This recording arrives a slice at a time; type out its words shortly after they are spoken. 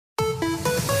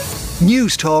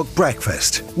News Talk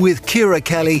Breakfast with Ciara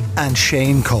Kelly and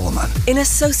Shane Coleman. In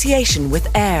association with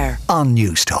AIR On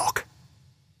News Talk.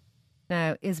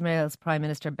 Now, Israel's Prime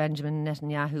Minister Benjamin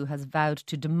Netanyahu has vowed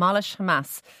to demolish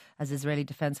Hamas as Israeli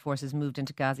Defence Forces moved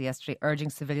into Gaza yesterday, urging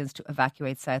civilians to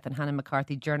evacuate south. And Hannah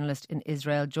McCarthy, journalist in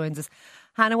Israel, joins us.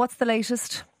 Hannah, what's the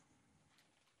latest?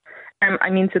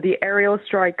 So the aerial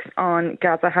strikes on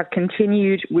Gaza have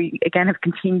continued. We, again, have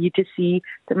continued to see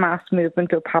the mass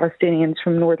movement of Palestinians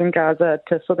from northern Gaza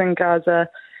to southern Gaza.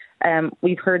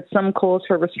 We've heard some calls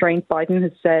for restraint. Biden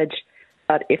has said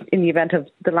that if in the event of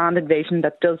the land invasion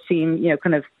that does seem,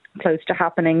 kind of close to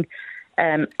happening,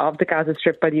 of the Gaza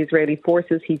Strip by the Israeli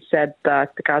forces, he said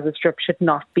that the Gaza Strip should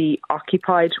not be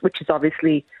occupied, which is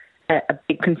obviously a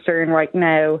big concern right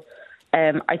now.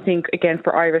 I think, again,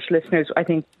 for Irish listeners, I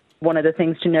think one of the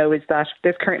things to know is that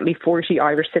there's currently 40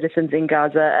 Irish citizens in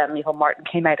Gaza. Micheál Martin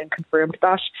came out and confirmed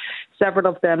that. Several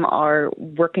of them are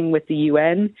working with the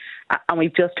UN. And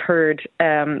we've just heard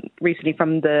recently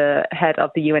from the head of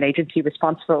the UN agency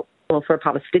responsible for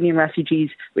Palestinian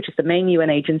refugees, which is the main UN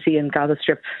agency in Gaza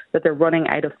Strip, that they're running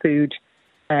out of food.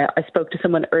 I spoke to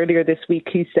someone earlier this week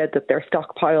who said that their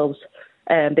stockpiles,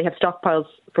 they have stockpiles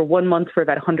for 1 month for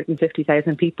about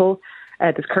 150,000 people.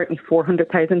 There's currently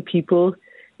 400,000 people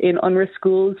in UNRWA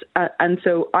schools. And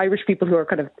so Irish people who are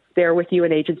kind of there with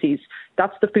UN agencies,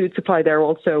 that's the food supply they're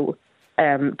also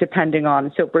depending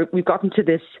on. So we've gotten to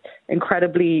this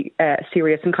incredibly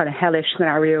serious and kind of hellish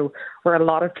scenario where a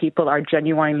lot of people are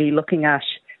genuinely looking at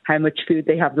how much food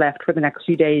they have left for the next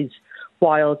few days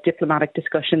while diplomatic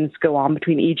discussions go on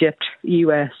between Egypt,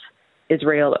 US,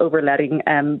 Israel over letting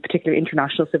particularly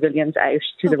international civilians out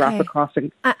to the Rafah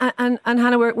crossing. And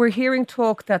Hannah, we're hearing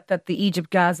talk that the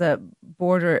Egypt-Gaza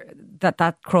border,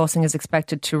 that crossing is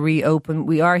expected to reopen.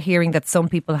 We are hearing that some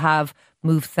people have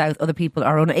moved south, other people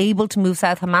are unable to move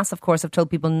south. Hamas, of course, have told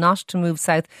people not to move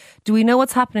south. Do we know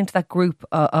what's happening to that group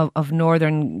of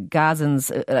northern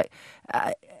Gazans?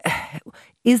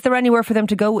 Is there anywhere for them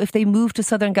to go? If they move to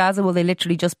southern Gaza, will they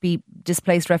literally just be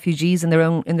displaced refugees in their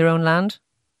own land?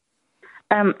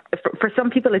 For some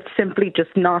people, it's simply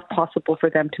just not possible for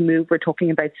them to move. We're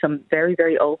talking about some very,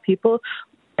 very old people.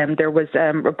 There was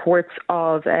reports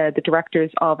of the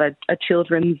directors of a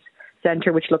children's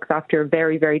centre which looks after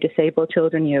very, very disabled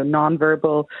children,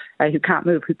 non-verbal, who can't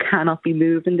move, who cannot be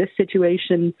moved in this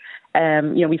situation.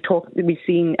 We've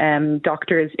seen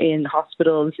doctors in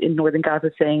hospitals in northern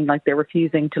Gaza saying like they're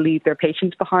refusing to leave their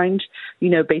patients behind,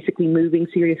 basically moving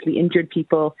seriously injured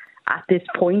people at this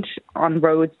point on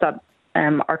roads that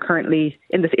are currently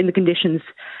in the conditions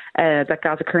that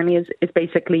Gaza currently is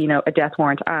basically, a death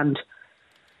warrant. And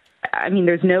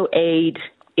there's no aid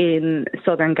in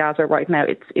southern Gaza right now.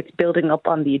 It's building up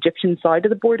on the Egyptian side of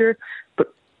the border,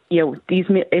 but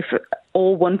if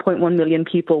all 1.1 million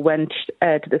people went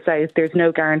to the south, there's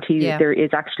no guarantee that there is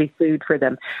actually food for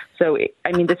them. So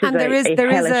this is a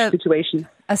hellish situation.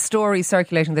 A story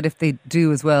circulating that if they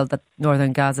do as well, that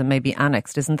northern Gaza may be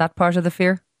annexed. Isn't that part of the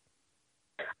fear?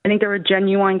 I think there are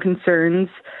genuine concerns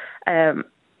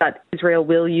that Israel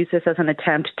will use this as an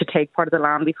attempt to take part of the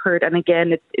land. We've heard, and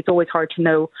again, it's always hard to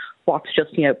know what's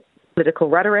just political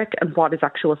rhetoric and what is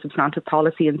actual substantive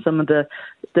policy in some of the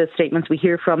statements we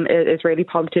hear from Israeli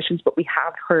politicians. But we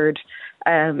have heard,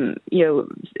 one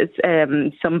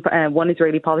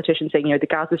Israeli politician saying, the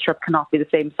Gaza Strip cannot be the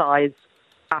same size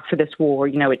after this war.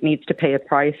 It needs to pay a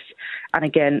price. And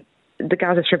again, the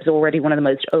Gaza Strip is already one of the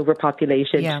most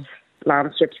overpopulated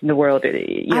land strips in the world.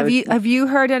 Have you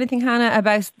heard anything, Hannah,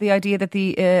 about the idea that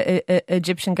the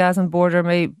Egyptian-Gazan border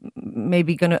may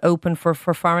be going to open for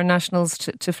foreign nationals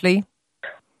to flee?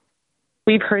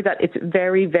 We've heard that it's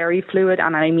very, very fluid,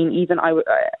 and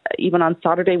even on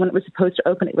Saturday when it was supposed to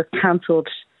open, it was cancelled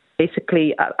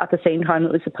basically at the same time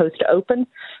it was supposed to open.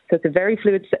 So it's a very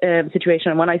fluid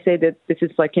situation. And when I say that this is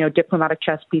like diplomatic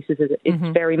chess pieces, it's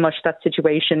very much that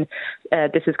situation.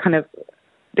 This is kind of.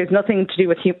 There's nothing to do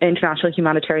with international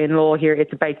humanitarian law here.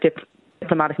 It's about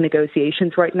diplomatic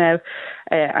negotiations right now.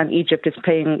 And Egypt is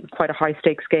playing quite a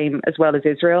high-stakes game as well as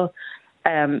Israel.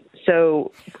 Are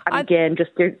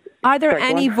there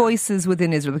any voices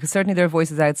within Israel? Because certainly there are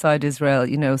voices outside Israel,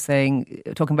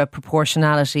 talking about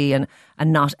proportionality and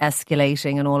not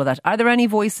escalating and all of that. Are there any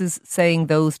voices saying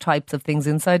those types of things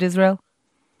inside Israel?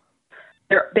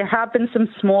 There have been some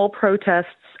small protests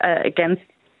against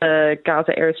the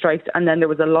Gaza airstrikes, and then there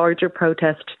was a larger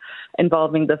protest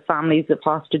involving the families of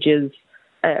hostages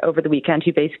over the weekend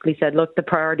who basically said, look, the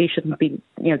priority shouldn't be,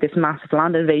 this massive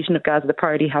land invasion of Gaza. The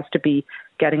priority has to be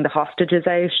getting the hostages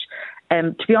out.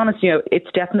 To be honest,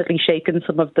 it's definitely shaken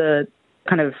some of the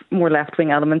kind of more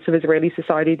left-wing elements of Israeli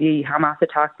society. The Hamas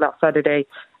attack last Saturday,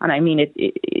 and I mean,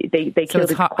 they so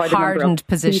killed it's quite a number of hardened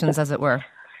positions, people. as it were.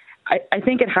 I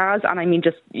think it has, and I mean,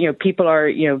 just people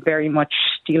are very much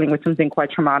dealing with something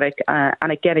quite traumatic,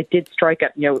 and again, it did strike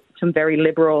at some very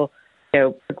liberal,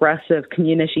 progressive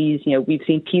communities. We've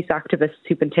seen peace activists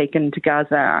who've been taken to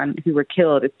Gaza and who were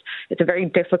killed. It's a very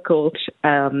difficult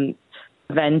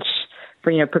event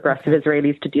for progressive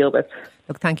Israelis to deal with.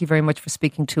 Look, thank you very much for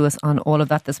speaking to us on all of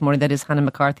that this morning. That is Hannah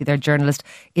McCarthy, their journalist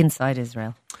inside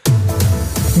Israel.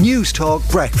 News Talk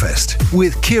Breakfast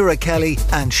with Ciara Kelly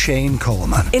and Shane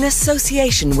Coleman. In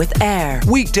association with AIR.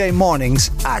 Weekday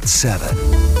mornings at 7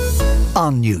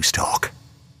 on News Talk.